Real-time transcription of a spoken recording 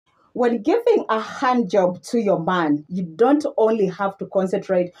When giving a hand job to your man, you don't only have to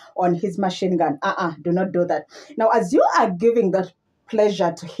concentrate on his machine gun. Do not do that. Now, as you are giving that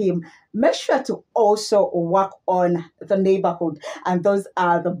pleasure to him, make sure to also work on the neighborhood, and those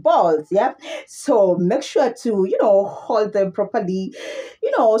are the balls. Yeah, so make sure to hold them properly,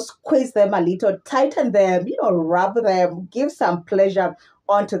 squeeze them a little, tighten them, rub them, give some pleasure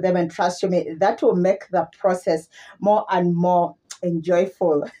onto them, and trust me, that will make the process more and more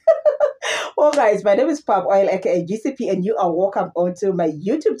enjoyable. Well, guys, my name is Pop Oil, aka GCP, and you are welcome onto my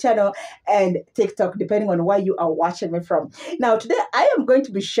YouTube channel and TikTok, depending on where you are watching me from. Now, today I am going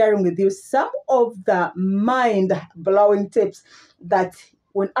to be sharing with you some of the mind-blowing tips that,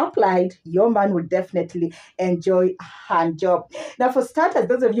 when applied, your man will definitely enjoy a hand job. Now, for starters,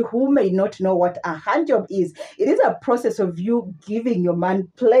 those of you who may not know what a hand job is, it is a process of you giving your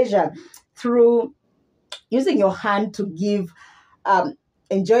man pleasure through using your hand to give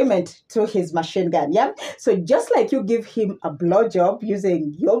enjoyment to his machine gun. Yeah, so just like you give him a blowjob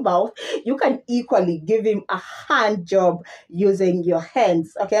using your mouth, you can equally give him a hand job using your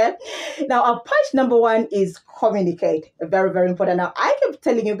hands. Okay, now our point number one is communicate. Very, very important. Now, I keep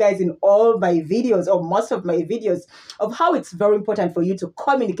telling you guys in all my videos, or most of my videos, of how it's very important for you to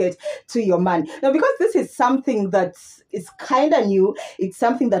communicate to your man. Now, because this is something that is kind of new, it's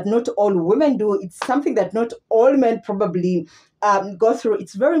something that not all women do, it's something that not all men probably go through.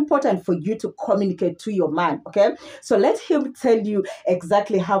 It's very important for you to communicate to your man. Okay, so let him tell you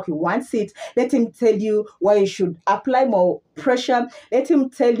exactly how he wants it. Let him tell you why you should apply more pressure. Let him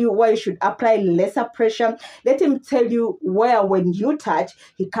tell you why you should apply lesser pressure. Let him tell you where, when you touch,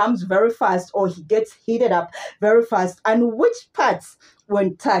 he comes very fast or he gets heated up very fast, and which parts,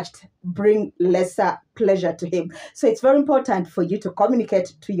 when touched, bring lesser pleasure to him. So it's very important for you to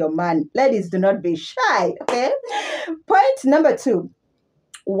communicate to your man. Ladies, do not be shy. Okay, point number two,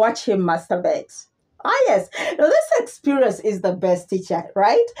 watch him masturbate. Yes. Now, this experience is the best teacher,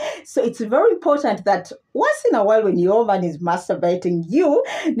 right? So it's very important that once in a while, when your man is masturbating, you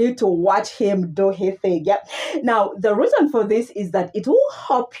need to watch him do his thing. Yeah. Now, the reason for this is that it will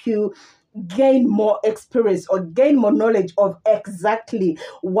help you gain more experience or gain more knowledge of exactly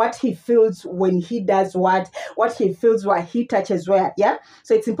what he feels when he does what he feels where he touches where. Yeah,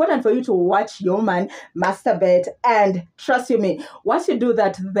 so it's important for you to watch your man masturbate, and trust you me, once you do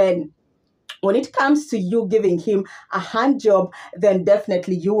that, then when it comes to you giving him a hand job, then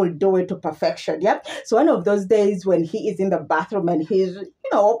definitely you will do it to perfection. Yeah, so one of those days when he is in the bathroom and he's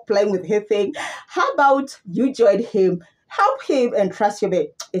playing with his thing, how about you join him, help him, and trust you,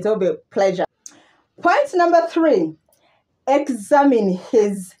 it will be a pleasure. Point number three, examine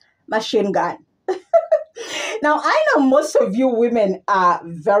his machine gun. Now, I know most of you women are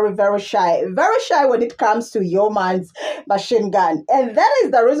very, very shy when it comes to your man's machine gun. And that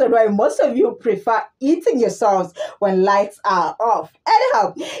is the reason why most of you prefer eating yourselves when lights are off.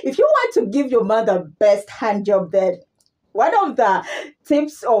 Anyhow, if you want to give your man the best hand job, then one of the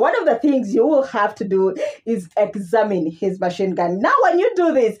tips or one of the things you will have to do is examine his machine gun. Now, when you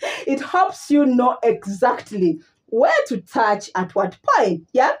do this, it helps you know exactly where to touch at what point.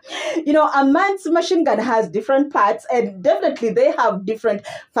 Yeah, a man's machine gun has different parts, and definitely they have different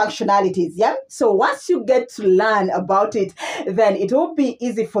functionalities. Yeah, so once you get to learn about it, then it will be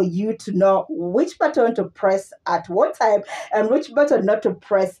easy for you to know which button to press at what time and which button not to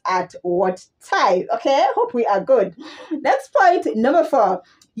press at what time. Okay, hope we are good. Next point, number four,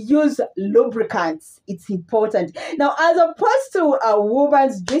 use lubricants. It's important. Now, as opposed to a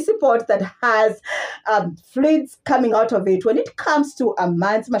woman's juicy pot that has fluids coming out of it, when it comes to a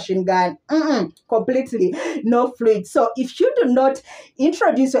man's machine gun, completely no fluid. So if you do not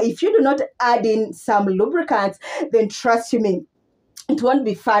introduce, or if you do not add in some lubricants, then trust you me, it won't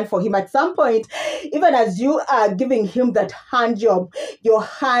be fun for him. At some point, even as you are giving him that hand job, your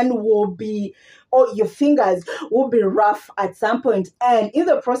hand will be, or your fingers will be rough at some point, and in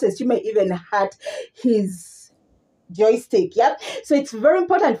the process you may even hurt his joystick. Yeah, so it's very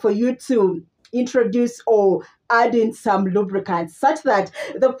important for you to introduce or add in some lubricants such that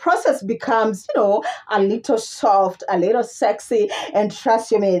the process becomes a little soft, a little sexy, and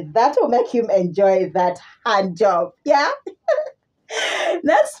trust me, that will make him enjoy that hand job. Yeah.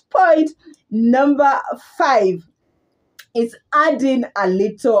 Next point, number five, is adding a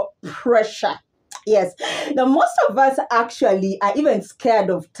little pressure. Yes. Now, most of us actually are even scared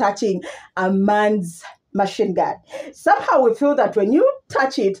of touching a man's machine gun. Somehow we feel that when you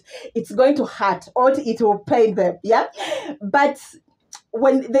touch it, it's going to hurt or it will pain them. Yeah. But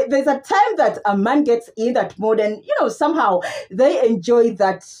when there's a time that a man gets in that mode, and somehow they enjoy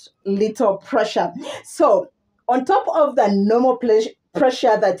that little pressure. So on top of the normal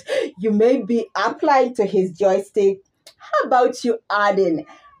pressure that you may be applying to his joystick, how about you adding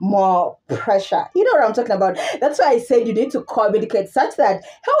more pressure? You know what I'm talking about. That's why I said you need to communicate such that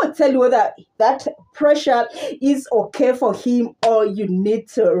he will tell you whether that pressure is okay for him or you need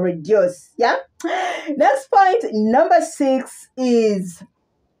to reduce. Yeah. Next point, number 6, is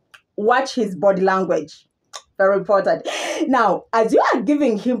watch his body language. Very important. Now, as you are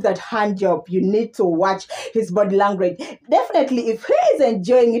giving him that hand job, you need to watch his body language. Definitely, if he is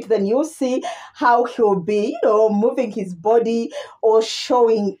enjoying it, then you'll see how he'll be, moving his body or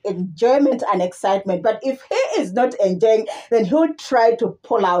showing enjoyment and excitement. But if he is not enjoying, then he'll try to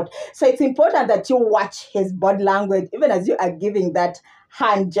pull out. So it's important that you watch his body language, even as you are giving that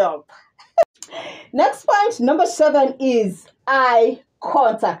hand job. Next point, number 7, is eye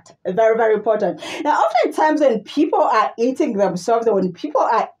contact. Very, very important. Now, oftentimes when people are eating themselves, or when people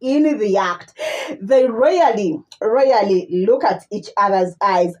are in the act, they rarely look at each other's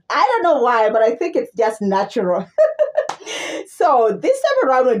eyes. I don't know why, but I think it's just natural. So this time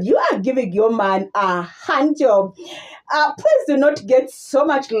around, when you are giving your man a hand job, please do not get so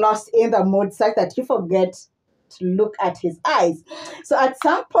much lost in the mood such that you forget to look at his eyes. So at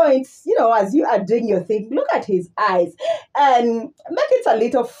some point, as you are doing your thing, look at his eyes and make it a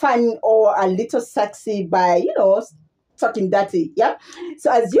little fun or a little sexy by, talking dirty. Yeah. So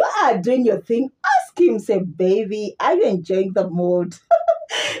as you are doing your thing, ask him, say, baby, are you enjoying the mood?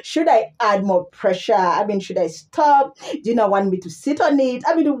 Should I add more pressure? I mean, should I stop? Do you not want me to sit on it?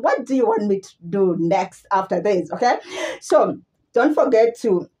 I mean, what do you want me to do next after this? Okay. So don't forget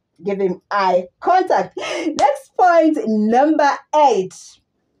to give him eye contact. Next point, number 8.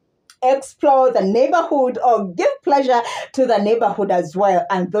 Explore the neighborhood or give pleasure to the neighborhood as well.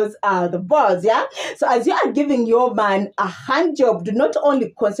 And those are the balls, yeah? So as you are giving your man a hand job, do not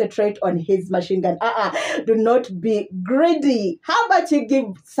only concentrate on his machine gun. Do not be greedy. How about you give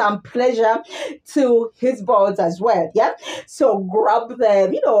some pleasure to his balls as well, yeah? So grab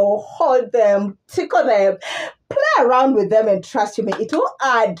them, hold them, tickle them, play around with them, and trust me, it will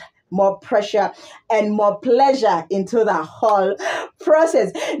add more pressure and more pleasure into the whole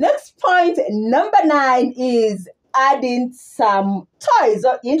process. Next point, number 9, is adding some toys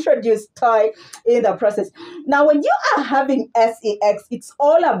or introduce toy in the process. Now, when you are having sex, it's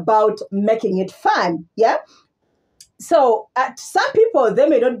all about making it fun, yeah? So some people, they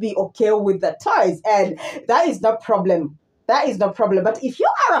may not be okay with the toys, and that is no problem. That is no problem. But if you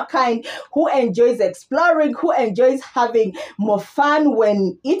are a kind who enjoys exploring, who enjoys having more fun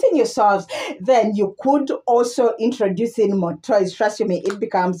when eating yourselves, then you could also introduce in more toys. Trust me, it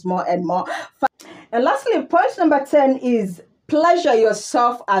becomes more and more fun. And lastly, point number 10 is pleasure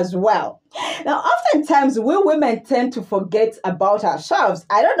yourself as well. Now, oftentimes we women tend to forget about ourselves.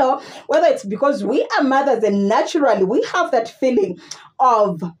 I don't know whether it's because we are mothers and naturally we have that feeling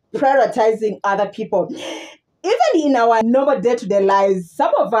of prioritizing other people. Even in our normal day-to-day lives,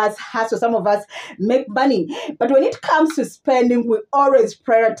 some of us hustle, some of us make money. But when it comes to spending, we always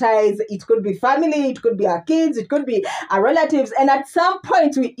prioritize. It could be family, it could be our kids, it could be our relatives. And at some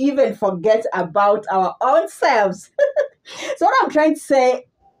point, we even forget about our own selves. So what I'm trying to say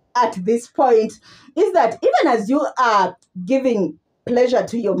at this point is that even as you are giving pleasure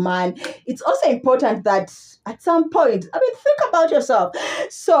to your man, it's also important that at some point, think about yourself.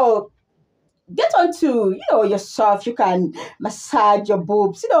 So get onto, yourself. You can massage your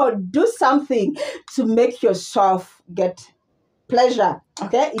boobs, do something to make yourself get pleasure.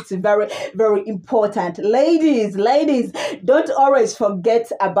 Okay, it's very, very important. Ladies, don't always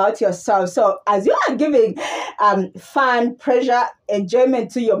forget about yourself. So as you are giving fun, pleasure,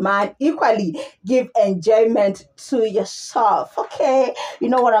 enjoyment to your man, equally give enjoyment to yourself. Okay, you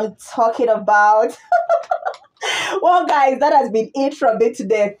know what I'm talking about. Well, guys, that has been it from me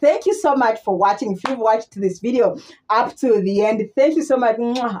today. Thank you so much for watching. If you've watched this video up to the end, thank you so much.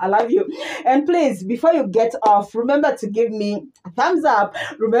 I love you. And please, before you get off, remember to give me a thumbs up.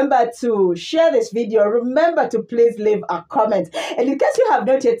 Remember to share this video. Remember to please leave a comment. And in case you have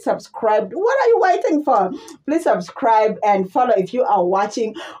not yet subscribed, what are you waiting for? Please subscribe and follow if you are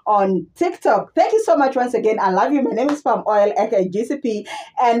watching on TikTok. Thank you so much once again. I love you. My name is Palm Oil, aka GCP.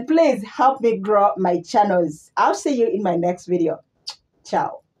 And please help me grow my channels. I'll see you in my next video.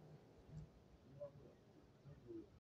 Ciao.